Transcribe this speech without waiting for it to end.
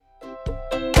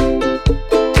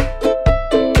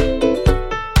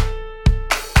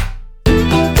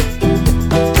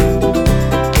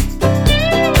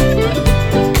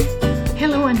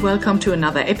to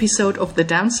another episode of the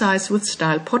Downsize with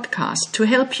Style podcast to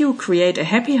help you create a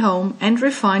happy home and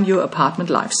refine your apartment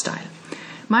lifestyle.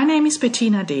 My name is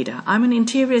Bettina Deder. I'm an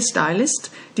interior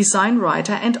stylist, design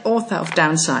writer and author of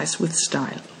Downsize with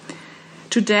Style.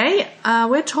 Today,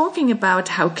 we're talking about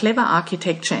how clever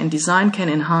architecture and design can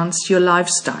enhance your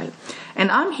lifestyle.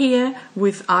 And I'm here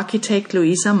with architect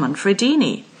Luisa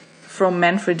Manfredini from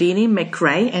Manfredini,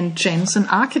 McRae and Jensen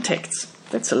Architects.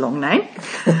 That's a long name.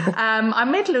 I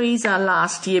met Luisa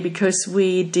last year because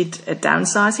we did a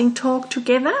downsizing talk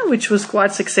together, which was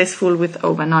quite successful with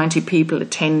over 90 people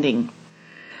attending.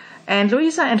 And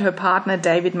Luisa and her partner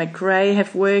David McRae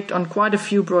have worked on quite a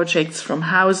few projects from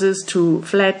houses to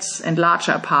flats and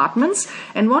larger apartments.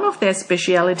 And one of their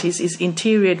specialities is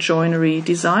interior joinery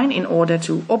design in order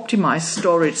to optimize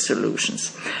storage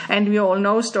solutions. And we all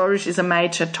know storage is a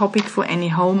major topic for any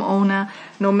homeowner,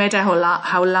 no matter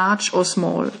how large or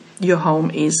small your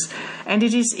home is. And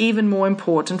it is even more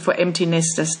important for empty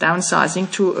nesters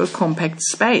downsizing to a compact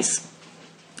space.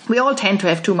 We all tend to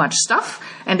have too much stuff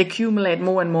and accumulate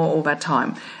more and more over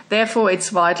time. Therefore, it's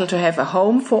vital to have a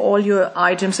home for all your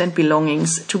items and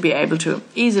belongings to be able to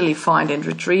easily find and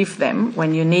retrieve them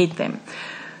when you need them.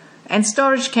 And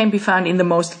storage can be found in the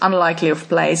most unlikely of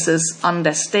places,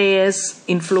 under stairs,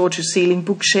 in floor-to-ceiling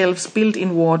bookshelves,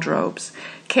 built-in wardrobes.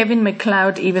 Kevin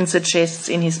MacLeod even suggests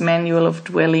in his manual of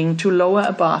dwelling to lower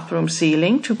a bathroom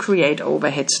ceiling to create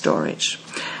overhead storage.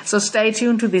 So stay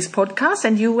tuned to this podcast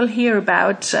and you will hear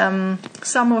about some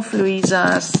of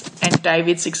Luisa's and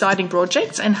David's exciting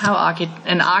projects and how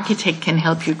an architect can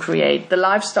help you create the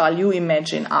lifestyle you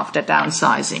imagine after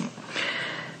downsizing.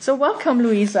 So welcome,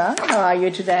 Luisa. How are you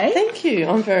today? Thank you.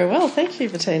 I'm very well. Thank you,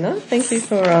 Bettina. Thank you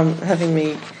for having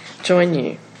me join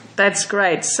you. That's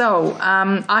great. So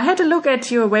I had a look at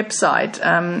your website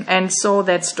and saw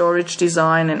that storage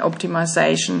design and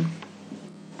optimization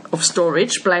of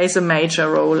storage plays a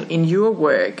major role in your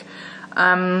work.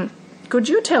 Could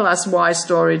you tell us why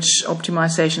storage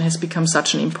optimization has become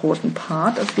such an important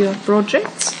part of your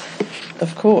projects?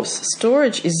 Of course.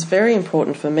 Storage is very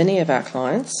important for many of our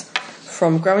clients,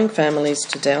 from growing families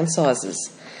to downsizers,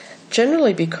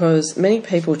 generally because many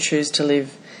people choose to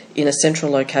live in a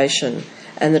central location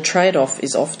and the trade-off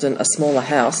is often a smaller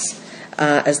house,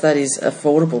 as that is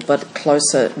affordable, but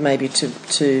closer maybe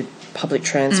to public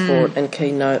transport and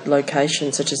key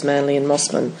locations such as Manly and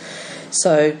Mossman.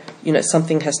 So,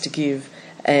 something has to give,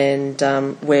 and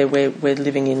where we're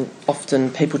living in,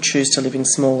 often people choose to live in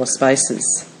smaller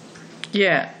spaces.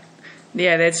 Yeah,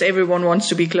 that's everyone wants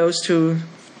to be close to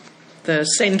the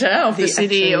center of the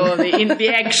city or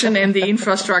the action and the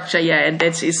infrastructure. Yeah, and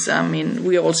that is,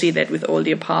 we all see that with all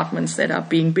the apartments that are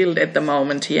being built at the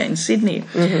moment here in Sydney.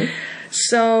 Mm-hmm.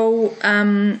 So,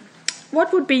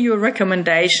 what would be your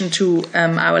recommendation to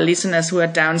our listeners who are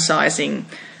downsizing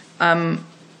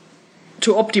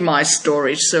to optimize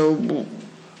storage? So,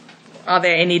 are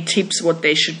there any tips what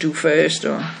they should do first?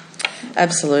 Or?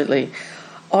 Absolutely.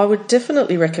 I would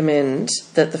definitely recommend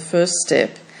that the first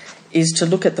step is to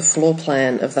look at the floor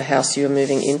plan of the house you are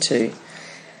moving into.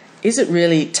 Is it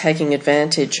really taking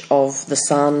advantage of the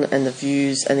sun and the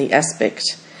views and the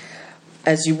aspect,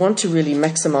 as you want to really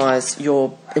maximise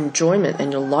your enjoyment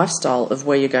and your lifestyle of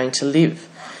where you're going to live?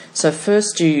 So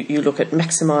first you look at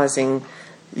maximising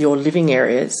your living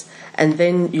areas, and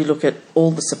then you look at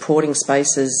all the supporting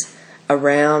spaces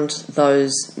around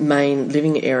those main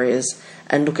living areas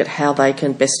and look at how they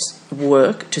can best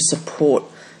work to support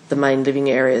the main living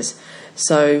areas.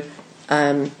 So,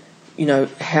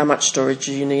 how much storage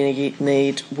do you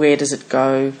need? Where does it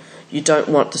go? You don't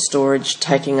want the storage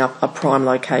taking up a prime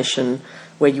location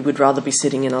where you would rather be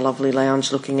sitting in a lovely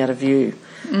lounge looking at a view.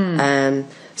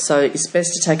 So it's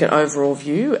best to take an overall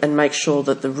view and make sure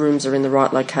that the rooms are in the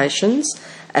right locations,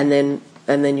 and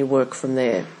then you work from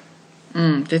there.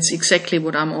 That's exactly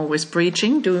what I'm always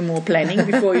preaching. Do more planning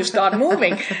before you start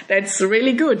moving. That's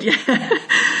really good. Yeah.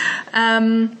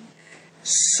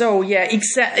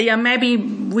 Maybe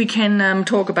we can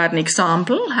talk about an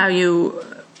example how you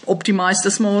optimize the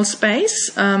small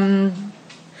space.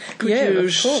 Could you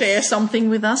share something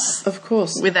with us? Of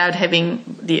course. Without having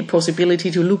the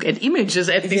possibility to look at images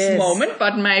at this moment,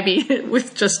 but maybe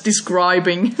with just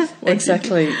describing.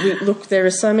 Exactly. Look, there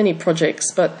are so many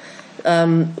projects, but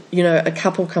a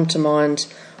couple come to mind.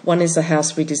 One is a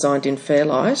house we designed in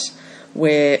Fairlight,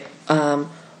 where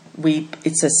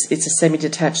it's a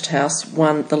semi-detached house.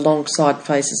 The long side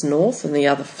faces north and the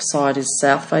other side is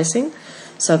south facing.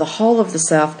 So the whole of the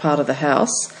south part of the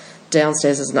house,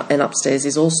 downstairs and upstairs,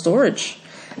 is all storage.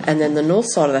 And then the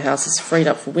north side of the house is freed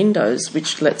up for windows,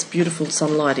 which lets beautiful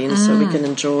sunlight in so we can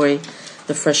enjoy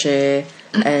the fresh air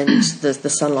and the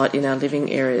sunlight in our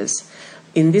living areas.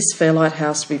 In this Fairlight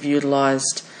house, we've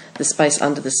utilised the space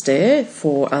under the stair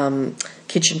for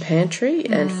kitchen pantry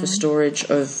and for storage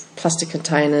of plastic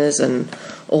containers and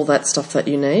all that stuff that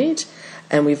you need.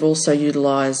 And we've also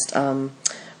utilised,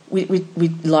 we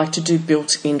like to do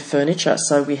built-in furniture,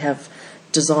 so we have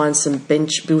designed some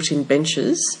built-in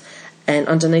benches, and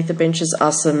underneath the benches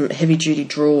are some heavy-duty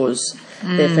drawers.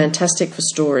 They're fantastic for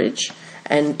storage,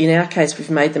 and in our case we've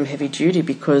made them heavy-duty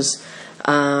because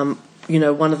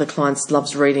one of the clients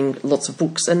loves reading lots of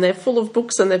books, and they're full of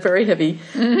books and they're very heavy.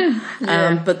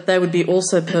 But they would be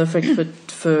also perfect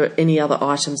for any other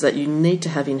items that you need to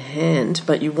have in hand,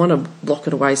 but you want to lock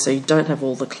it away so you don't have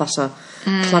all the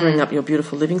cluttering up your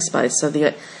beautiful living space.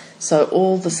 So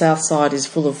all the south side is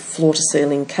full of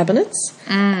floor-to-ceiling cabinets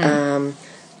to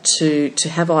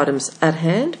have items at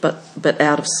hand, but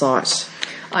out of sight.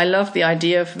 I love the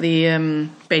idea of the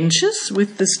benches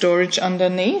with the storage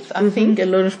underneath. I think a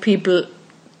lot of people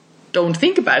don't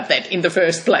think about that in the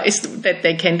first place, that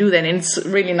they can do that. And it's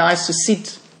really nice to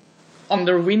sit on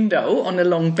the window on a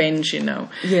long bench,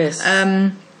 Yes.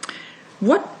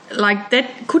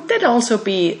 Could that also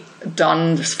be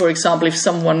done, for example, if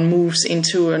someone moves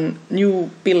into a new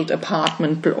built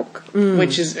apartment block,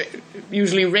 which is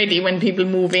usually ready when people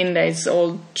move in, it's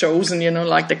all chosen,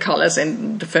 like the colours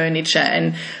and the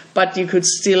furniture, but you could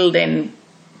still then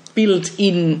build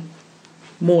in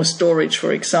more storage,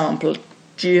 for example.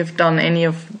 Do you have done any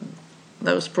of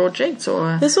those projects?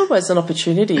 Or there's always an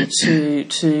opportunity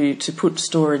to put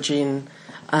storage in,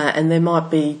 and there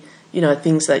might be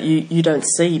things that you don't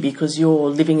see because you're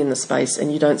living in the space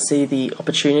and you don't see the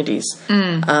opportunities.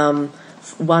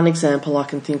 One example I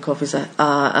can think of is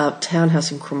a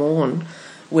townhouse in Cremorne,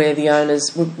 where the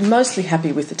owners were mostly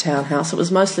happy with the townhouse. It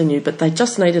was mostly new, but they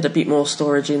just needed a bit more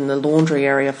storage in the laundry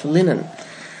area for linen.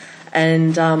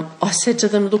 And I said to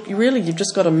them, look, you've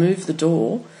just got to move the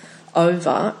door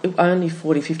over only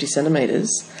 40, 50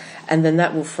 centimetres, and then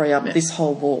that will free up this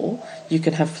whole wall. You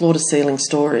can have floor-to-ceiling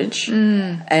storage,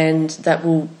 and that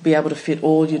will be able to fit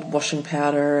all your washing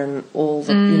powder and all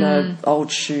the,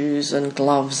 old shoes and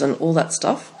gloves and all that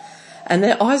stuff. And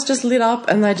their eyes just lit up,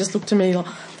 and they just looked at me like,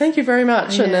 thank you very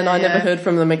much. And then I never heard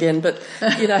from them again. But,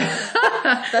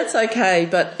 that's okay.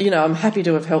 But, I'm happy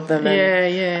to have helped them.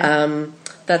 And,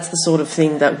 that's the sort of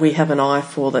thing that we have an eye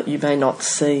for that you may not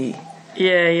see.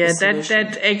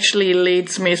 That actually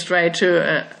leads me straight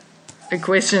to a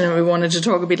question we wanted to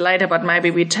talk a bit later, but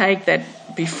maybe we take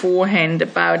that beforehand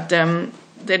about that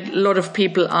a lot of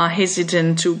people are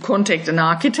hesitant to contact an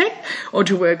architect or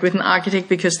to work with an architect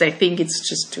because they think it's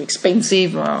just too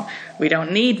expensive, or we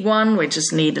don't need one, we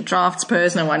just need a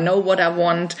draftsperson, or I know what I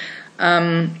want.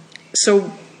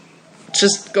 So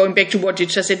just going back to what you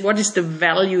just said, what is the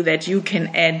value that you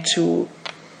can add to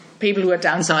people who are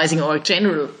downsizing or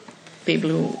general people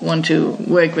who want to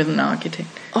work with an architect?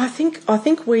 I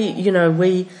think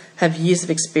we have years of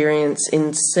experience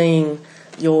in seeing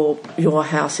your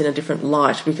house in a different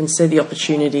light. We can see the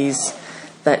opportunities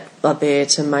that are there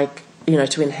to make,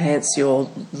 to enhance your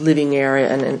living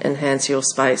area and enhance your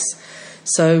space.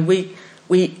 So we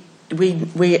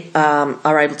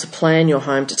are able to plan your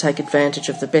home to take advantage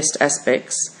of the best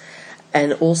aspects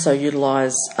and also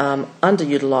utilise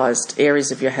underutilised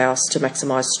areas of your house to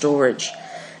maximise storage,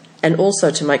 and also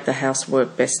to make the house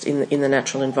work best in the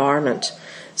natural environment.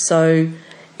 So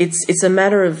it's a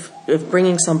matter of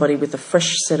bringing somebody with a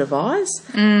fresh set of eyes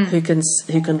who can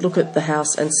look at the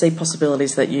house and see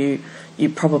possibilities that you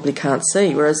probably can't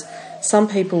see. Whereas some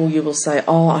people, you will say,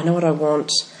 oh, I know what I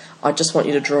want, I just want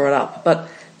you to draw it up. But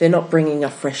they're not bringing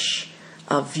a fresh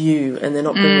view, and they're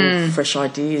not bringing fresh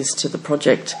ideas to the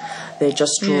project. They're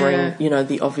just drawing,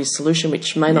 the obvious solution,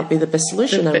 which may not be the best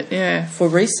solution. And for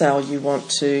resale, you want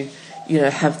to,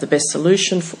 have the best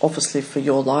solution. Obviously, for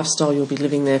your lifestyle, you'll be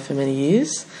living there for many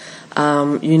years.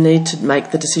 You need to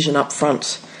make the decision up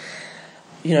front.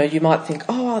 You might think,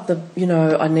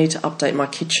 I need to update my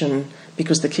kitchen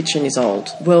because the kitchen is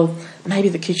old. Well, maybe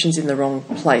the kitchen's in the wrong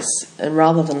place, and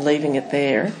rather than leaving it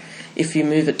there, if you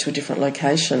move it to a different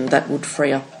location, that would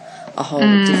free up a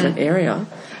whole different area,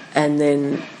 and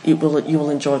then you will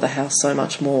enjoy the house so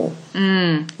much more.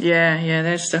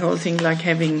 That's the whole thing, like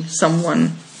having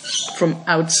someone from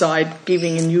outside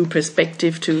giving a new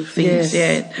perspective to things.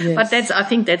 Yes. But I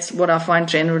think that's what I find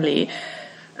generally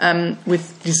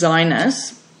with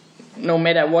designers, no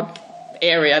matter what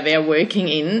area they're working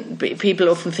in. People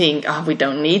often think, we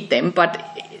don't need them, but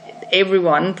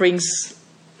everyone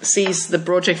sees the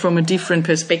project from a different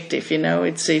perspective.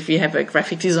 It's if you have a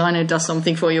graphic designer who does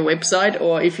something for your website,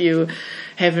 or if you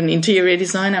have an interior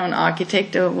designer or an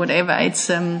architect or whatever, it's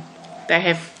they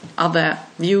have other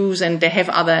views and they have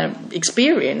other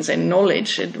experience and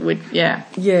knowledge.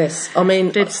 Yes, I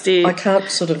mean, I can't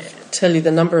sort of tell you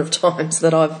the number of times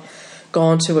that I've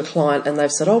gone to a client and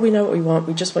they've said, "Oh, we know what we want.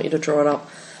 We just want you to draw it up."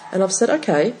 And I've said,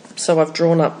 "Okay." So I've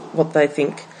drawn up what they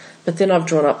think, but then I've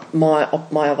drawn up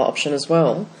my other option as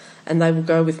well, and they will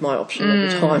go with my option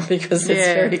every time because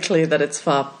it's very clear that it's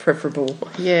far preferable.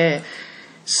 Yeah.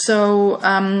 So,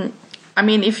 I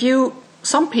mean,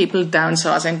 some people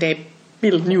downsize and they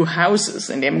build new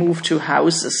houses and they move to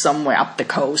houses somewhere up the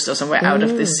coast or somewhere out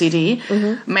of the city.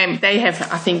 They have,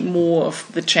 I think, more of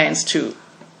the chance to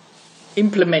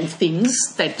implement things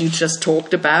that you just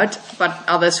talked about, but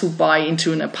others who buy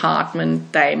into an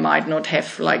apartment, they might not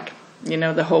have, like,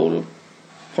 the whole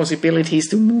possibilities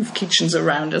to move kitchens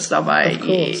around and stuff. I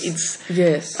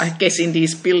guess in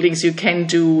these buildings you can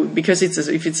do, because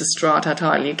if it's a strata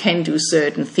tile, you can do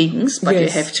certain things, but you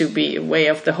have to be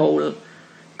aware of the whole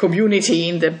community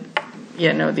in the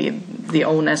the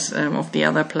owners of the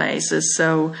other places.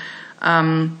 So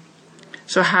how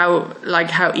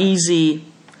easy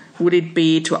would it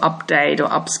be to update or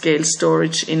upscale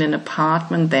storage in an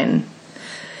apartment then?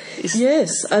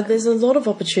 Yes, there's a lot of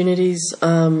opportunities.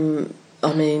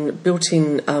 I mean,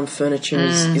 built-in furniture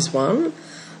is one.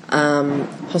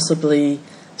 Possibly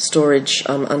storage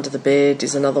under the bed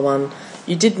is another one.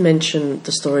 You did mention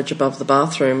the storage above the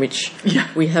bathroom, which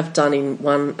we have done in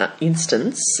one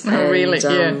instance.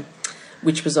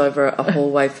 Which was over a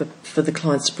hallway for the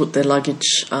clients to put their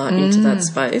luggage into that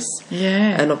space.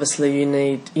 Yeah. And obviously you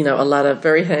need, a ladder,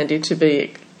 very handy to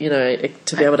be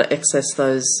able to access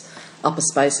those upper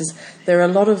spaces. There are a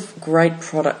lot of great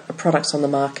products on the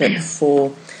market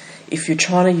for if you're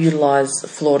trying to utilise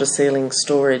floor-to-ceiling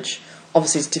storage.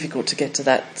 Obviously, it's difficult to get to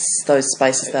those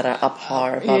spaces that are up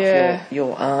higher above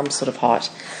your arm sort of height.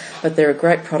 But there are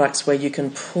great products where you can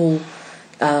pull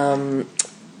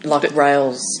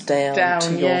rails down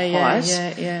to your height,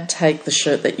 take the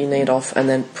shirt that you need off, and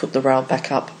then put the rail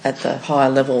back up at the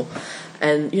higher level.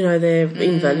 And, they're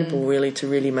invaluable, really, to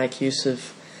really make use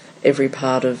of every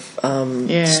part of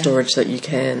storage that you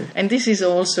can. And this is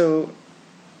also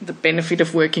the benefit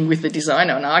of working with the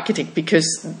designer and architect,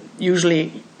 because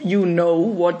usually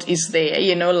what is there,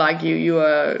 you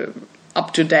are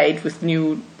up to date with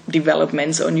new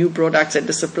developments or new products that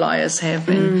the suppliers have.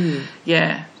 And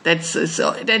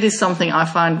that is something I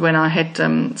found when I had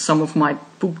some of my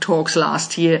book talks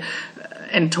last year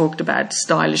and talked about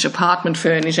stylish apartment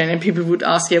furniture, and people would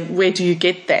ask, where do you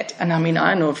get that? And I mean,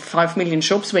 I know 5 million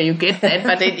shops where you get that,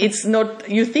 but it's not,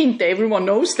 you think that everyone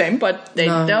knows them, but they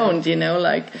don't,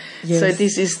 So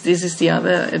this is the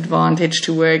other advantage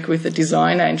to work with a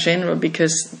designer in general,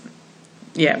 because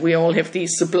we all have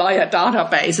these supplier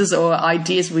databases or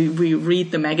ideas. We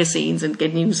read the magazines and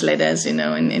get newsletters,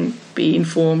 and be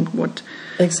informed what.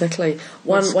 Exactly.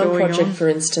 One project, for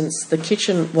instance, the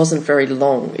kitchen wasn't very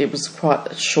long. It was quite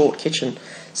a short kitchen,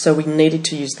 so we needed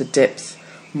to use the depth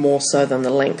more so than the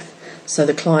length. So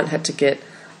the client had to get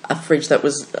a fridge that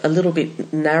was a little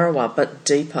bit narrower but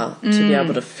deeper to be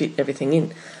able to fit everything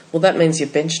in. Well, that means your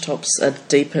bench tops are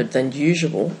deeper than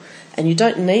usual, and you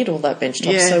don't need all that bench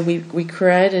top. So we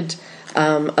created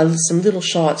some little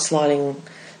sliding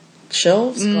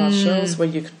shelves, glass shelves, where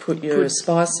you could put your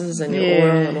spices and your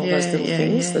oil and all those little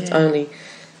things that's only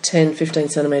 10, 15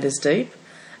 centimetres deep.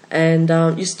 And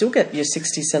you still get your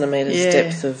 60 centimetres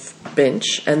depth of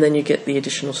bench, and then you get the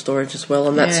additional storage as well,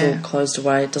 and that's all closed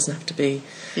away. It doesn't have to be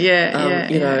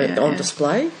on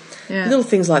display. Little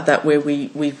things like that where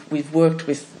we've worked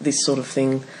with this sort of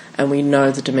thing, and we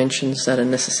know the dimensions that are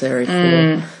necessary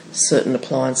for certain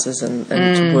appliances and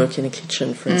to work in a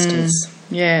kitchen, for instance.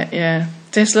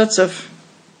 There's lots of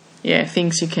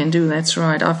things you can do. That's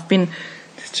right. It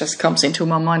just comes into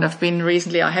my mind.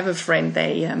 I have a friend,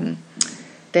 they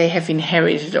have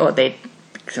inherited,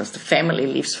 because the family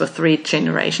lives for 3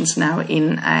 generations now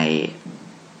in a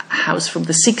house from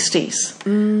the 60s,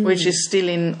 which is still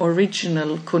in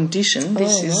original condition.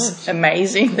 This is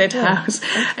amazing, that house.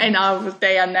 And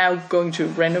they are now going to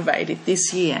renovate it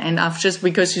this year. And I've just,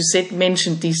 because you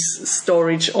mentioned this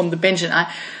storage on the bench, and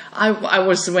I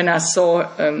was, when I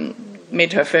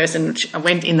met her first and I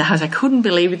went in the house, I couldn't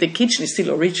believe it. The kitchen is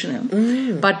still original,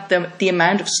 but the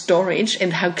amount of storage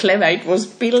and how clever it was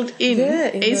built in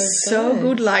is so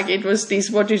good. Like, it was this,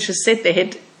 what you just said, they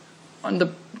had on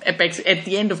the at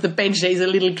the end of the bench there's a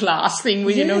little glass thing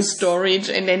with storage,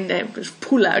 and then they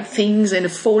pull out things and a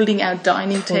folding out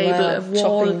dining table, a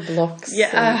wall, chopping blocks.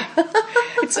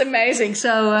 It's amazing.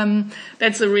 So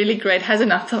that's a really great house,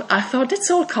 and I thought it's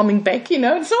all coming back.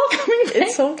 It's all coming back.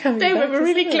 It's all coming back. They were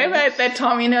really clever at that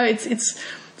time. It's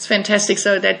it's fantastic.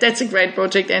 So that's a great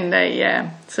project, and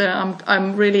so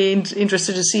I'm really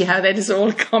interested to see how that is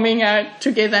all coming out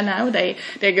together now. They're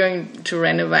going to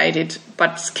renovate it,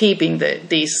 but keeping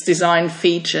these design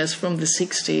features from the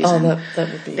 60s. Oh,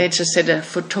 that would be. They just had a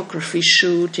photography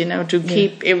shoot, to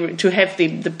keep to have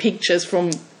the pictures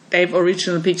from. They have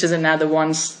original pictures and now the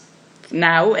ones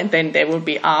now, and then there will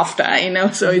be after.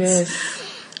 So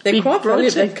it's. They're quite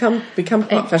brilliant. They've become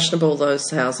quite fashionable,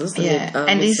 those houses.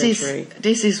 And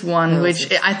this is one houses.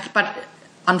 Which but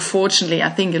unfortunately I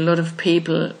think a lot of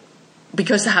people,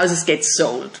 because the houses get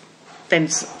sold, then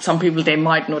some people, they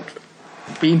might not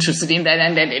be interested in that,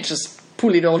 and then they just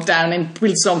pull it all down and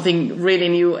build something really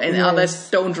new, and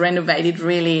others don't renovate it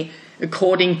really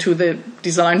according to the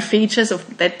design features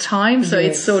of that time. So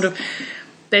it's sort of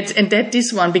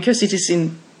this one, because it is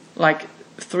in like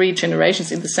 3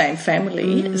 generations in the same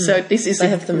family. So this is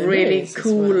a really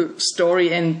cool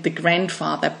story, and the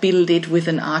grandfather built it with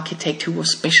an architect who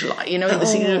was specialized, in the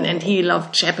scene, and he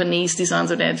loved Japanese designs,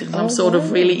 so there's some sort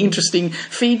of really interesting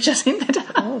features in that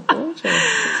house. Oh, gorgeous.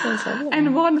 That sounds lovely.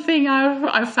 And one thing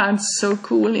I found so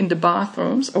cool in the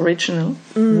bathrooms, original,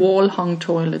 wall-hung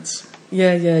toilets.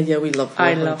 Yeah, we love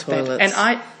wall-hung toilets. And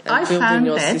I found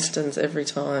your that systems every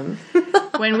time.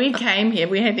 when we came here,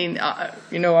 we had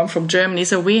I'm from Germany,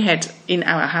 so we had in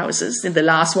our houses, in the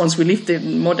last ones we lived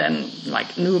in modern,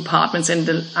 like new apartments, and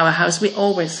our house, we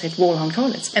always had wall-hung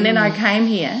toilets. And then I came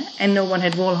here and no one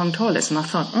had wall-hung toilets, and I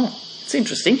thought, it's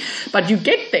interesting, but you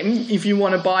get them if you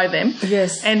want to buy them.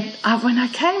 Yes. And when I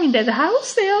came in that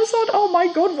house there, I thought, oh my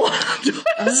God, wall-hung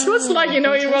toilets was like,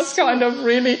 it was kind of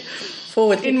really...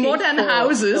 Forward in modern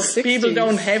houses, people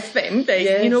don't have them.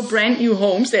 They, brand new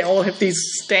homes, they all have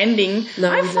these standing.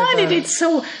 I find it's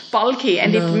so bulky,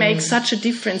 and it makes such a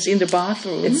difference in the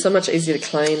bathroom. It's so much easier to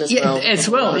clean as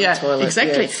well. Toilet.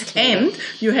 Exactly. Yes, and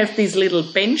you have this little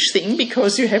bench thing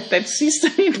because you have that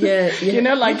system. Like you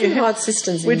can hide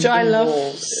systems, which I love.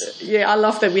 Walls. Yeah, I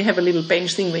love that we have a little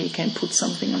bench thing where you can put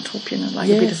something on top. A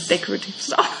bit of decorative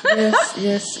stuff.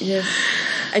 Yes.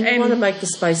 And you want to make the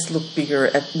space look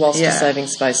bigger whilst you're saving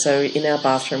space. So in our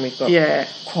bathroom, we've got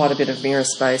quite a bit of mirror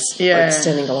space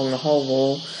extending along the whole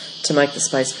wall to make the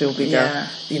space feel bigger.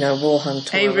 Wall-hung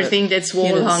toilet. Everything that's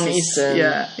wall-hung is,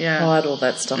 hide all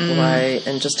that stuff away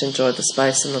and just enjoy the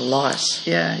space and the light.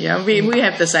 Yeah. We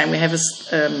have the same. We have a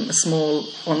small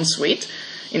ensuite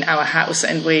in our house,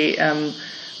 and we...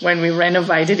 when we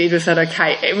renovated it, we thought,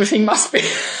 okay, everything must be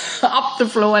up the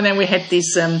floor. And then we had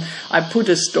this, I put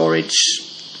a storage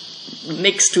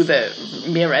next to the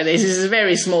mirror. This is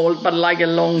very small, but like a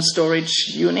long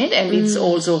storage unit. And it's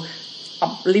also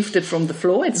uplifted from the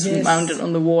floor. It's mounted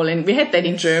on the wall. And we had that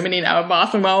in Germany in our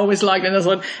bathroom. I always liked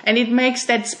it. And it makes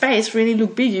that space really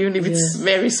look big, even if it's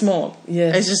very small.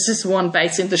 Yes. It's just one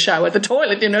basin, the shower, the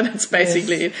toilet, that's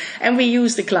basically it. And we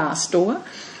used a glass door.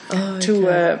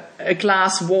 A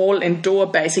glass wall and door,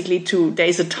 basically.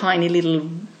 There's a tiny little,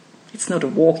 it's not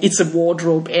a it's a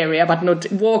wardrobe area, but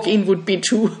not walk in would be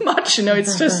too much,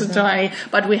 it's just a tiny,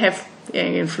 but we have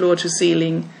floor to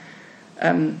ceiling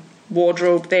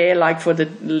wardrobe there, like for the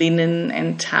linen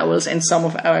and towels and some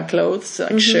of our clothes,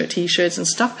 like t-shirts and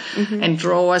stuff, and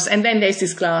drawers. And then there's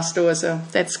this glass door, so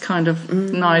that's kind of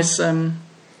nice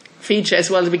feature as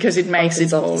well, because it makes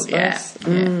it all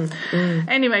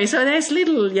Anyway, so there's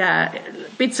little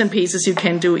bits and pieces you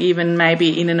can do, even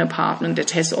maybe in an apartment that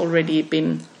has already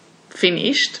been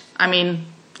finished. I mean,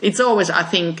 it's always, I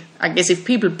guess if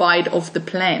people buy it off the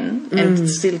plan and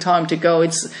it's still time to go,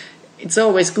 it's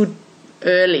always good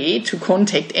early to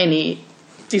contact any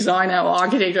designer or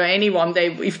architect or anyone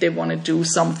if they want to do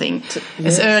something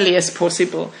as early as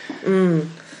possible.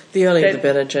 The earlier the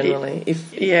better, generally.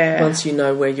 Once you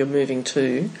know where you're moving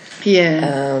to,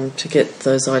 to get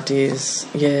those ideas.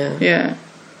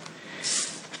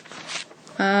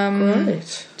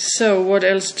 Right. So what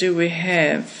else do we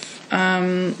have?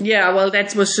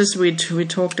 That was just we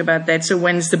talked about that. So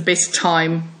when's the best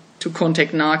time to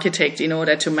contact an architect in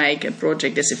order to make a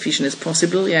project as efficient as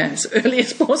possible? As early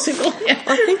as possible.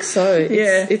 I think so.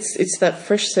 It's that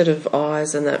fresh set of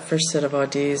eyes and that fresh set of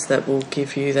ideas that will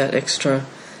give you that extra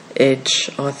edge,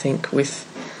 I think, with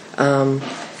not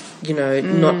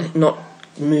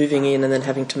moving in and then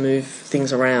having to move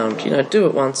things around. Do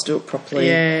it once, do it properly,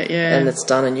 and it's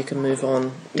done, and you can move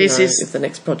on. With the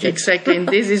next project. Exactly, and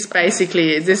this is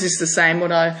the same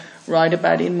what I write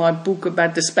about in my book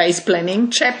about the space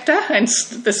planning chapter and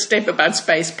the step about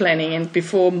space planning and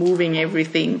before moving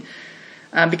everything,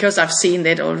 because I've seen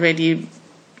that already.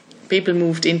 people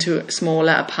moved into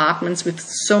smaller apartments with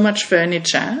so much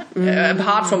furniture,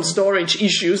 apart from storage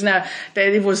issues. Now,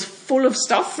 it was full of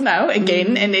stuff now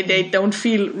again, and they don't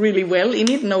feel really well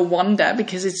in it. No wonder,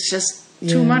 because it's just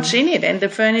too much in it, and the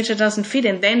furniture doesn't fit.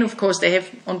 And then, of course, they have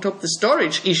on top the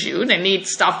storage issue. They need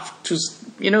stuff to,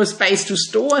 space to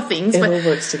store things. It all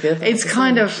works together. It's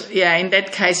kind of, in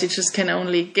that case, you just can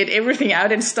only get everything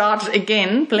out and start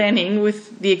again planning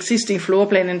with the existing floor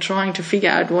plan and trying to figure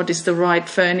out what is the right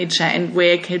furniture and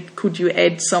where could you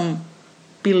add some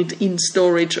built-in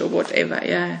storage or whatever.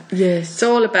 Yes. It's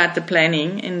all about the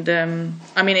planning. And,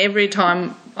 every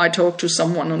time I talk to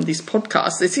someone on this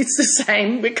podcast, it's the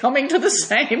same. We're coming to the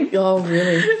same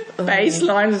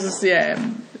baselines.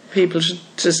 People should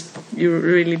you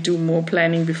really do more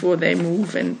planning before they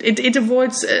move, and it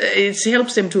avoids it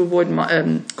helps them to avoid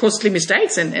costly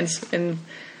mistakes, and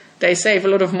they save a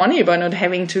lot of money by not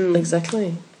having to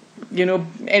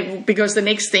because the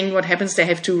next thing what happens, they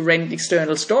have to rent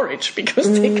external storage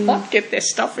because they can't get their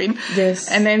stuff in. Yes.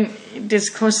 And then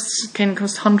this can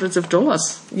cost hundreds of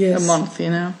dollars a month.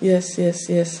 Yes. Yeah,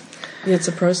 it's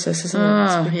a process, isn't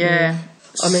it?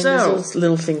 There's all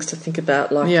little things to think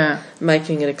about, like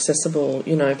making it accessible,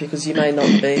 because you may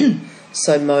not be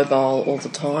so mobile all the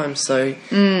time. So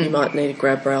you might need a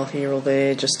grab rail here or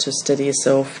there just to steady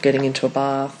yourself getting into a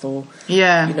bath, or,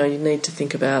 you need to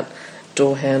think about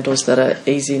door handles that are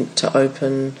easy to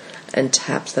open and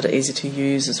taps that are easy to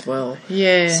use as well.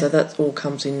 Yeah. So that all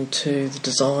comes into the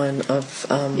design of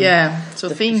so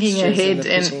thinking ahead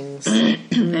and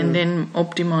and then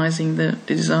optimizing the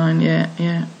design.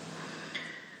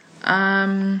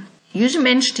 You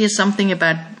mentioned here something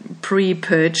about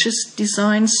pre-purchase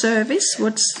design service.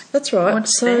 That's right.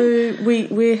 What's so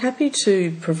we're happy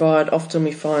to provide. Often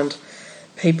we find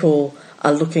people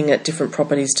are looking at different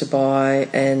properties to buy,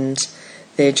 and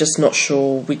they're just not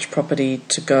sure which property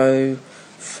to go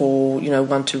for,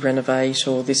 one to renovate,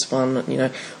 or this one,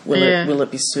 will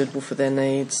it be suitable for their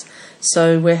needs?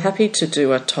 So we're happy to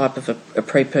do a type of a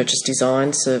pre-purchase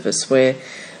design service where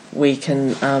we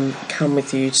can come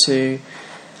with you to,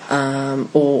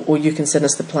 or you can send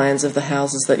us the plans of the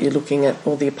houses that you're looking at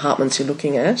or the apartments you're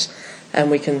looking at,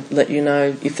 and we can let you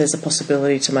know if there's a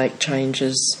possibility to make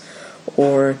changes,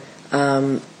 or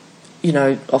often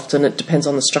it depends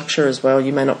on the structure as well.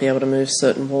 You may not be able to move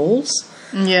certain walls.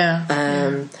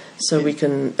 So we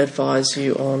can advise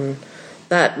you on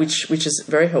that, which is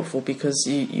very helpful, because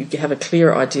you have a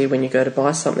clearer idea when you go to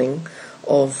buy something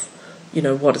of,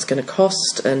 what it's going to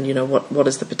cost, and, what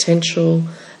is the potential,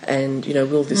 and,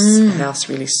 will this house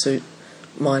really suit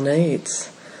my needs?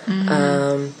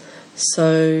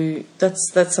 So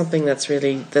that's something that's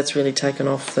really taken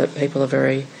off, that people are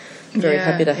very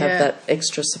happy to have that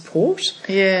extra support,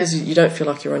 because you don't feel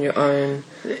like you're on your own,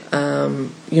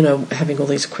 having all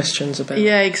these questions about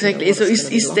exactly. So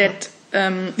is that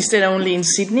only in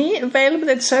Sydney available,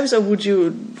 that service, or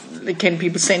can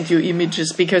people send you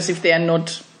images? Because if they are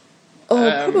not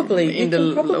probably in the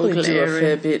local do area, a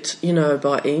fair bit,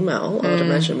 by email, I would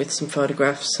imagine, with some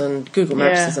photographs, and Google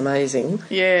Maps is amazing.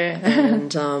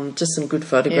 And just some good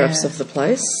photographs of the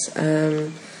place.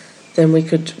 Then we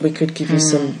could give you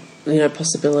some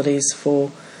possibilities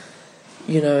for,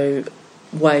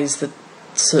 ways that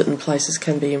certain places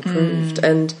can be improved.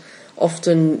 And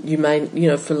often you may,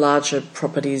 for larger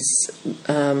properties,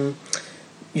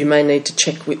 you may need to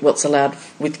check what's allowed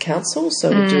with council. So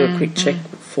we do a quick check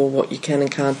for what you can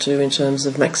and can't do in terms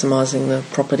of maximising the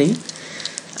property,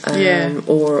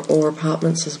 or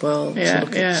apartments as well, to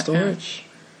look at storage.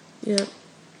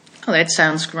 Oh, that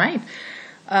sounds great.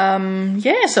 So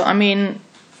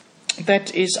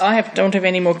that is. Don't have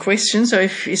any more questions. So,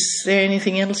 is there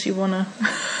anything else you want to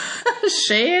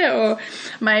share, or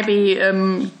maybe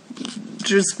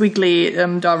just quickly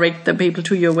direct the people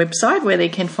to your website where they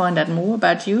can find out more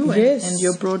about you and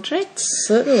your projects?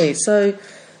 Certainly. So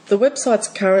the website's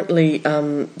currently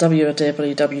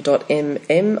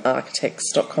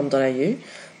www.mmarchitects.com.au,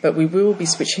 but we will be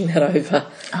switching that over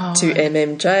to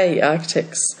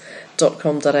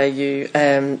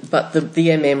mmjarchitects.com.au, but the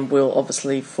MM will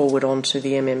obviously forward on to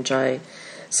the MMJ.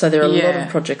 So there are a lot of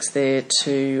projects there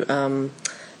to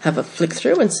have a flick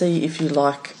through and see if you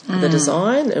like the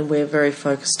design, and we're very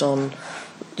focused on,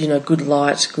 good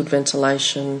light, good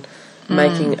ventilation,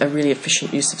 making a really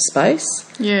efficient use of space.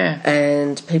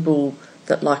 And people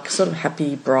that like sort of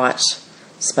happy, bright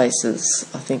spaces.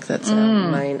 I think that's our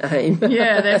main aim.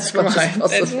 That's right.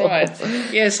 That's right.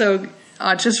 So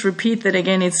I'll just repeat that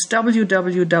again. It's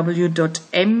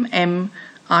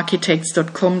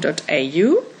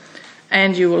www.mmarchitects.com.au,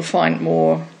 and you will find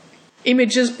more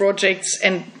images, projects,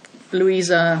 and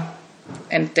Louisa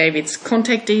and David's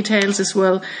contact details as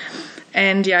well.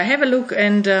 And have a look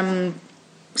and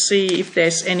see if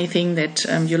there's anything that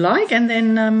you like, and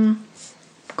then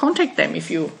contact them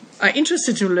if you are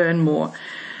interested to learn more.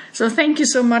 So thank you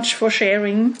so much for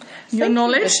sharing your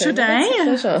knowledge today.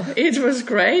 It's a pleasure. It was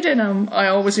great, and I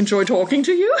always enjoy talking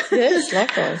to you. Yes,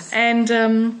 likewise. And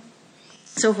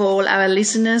so for all our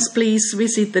listeners, please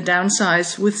visit the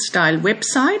Downsize with Style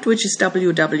website, which is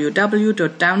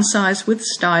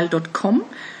www.downsizewithstyle.com,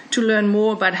 to learn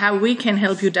more about how we can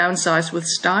help you downsize with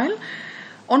style.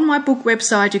 On my book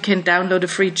website, you can download a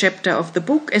free chapter of the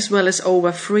book, as well as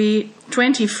over 20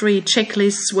 free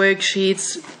checklists,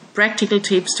 worksheets, practical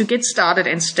tips to get started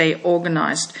and stay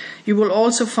organized. You will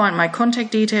also find my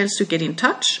contact details to get in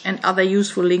touch and other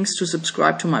useful links to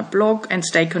subscribe to my blog and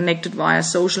stay connected via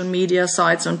social media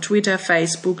sites on Twitter,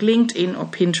 Facebook, LinkedIn, or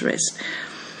Pinterest.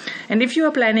 And if you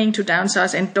are planning to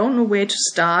downsize and don't know where to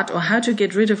start or how to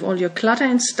get rid of all your clutter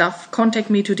and stuff, contact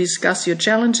me to discuss your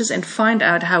challenges and find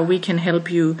out how we can help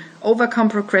you overcome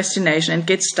procrastination and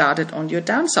get started on your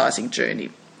downsizing journey.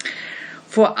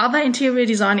 For other interior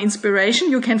design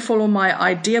inspiration, you can follow my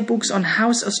idea books on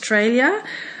House Australia,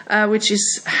 which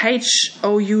is houzz.com.au,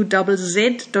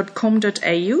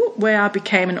 where I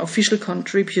became an official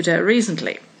contributor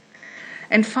recently.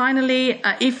 And finally,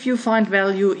 if you find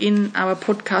value in our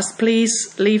podcast,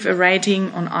 please leave a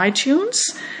rating on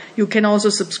iTunes. You can also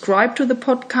subscribe to the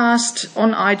podcast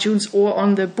on iTunes or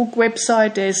on the book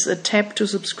website. There's a tab to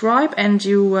subscribe, and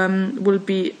you will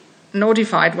be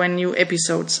notified when new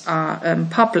episodes are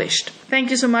published. Thank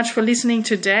you so much for listening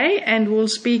today, and we'll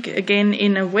speak again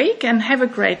in a week, and have a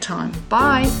great time.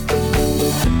 Bye.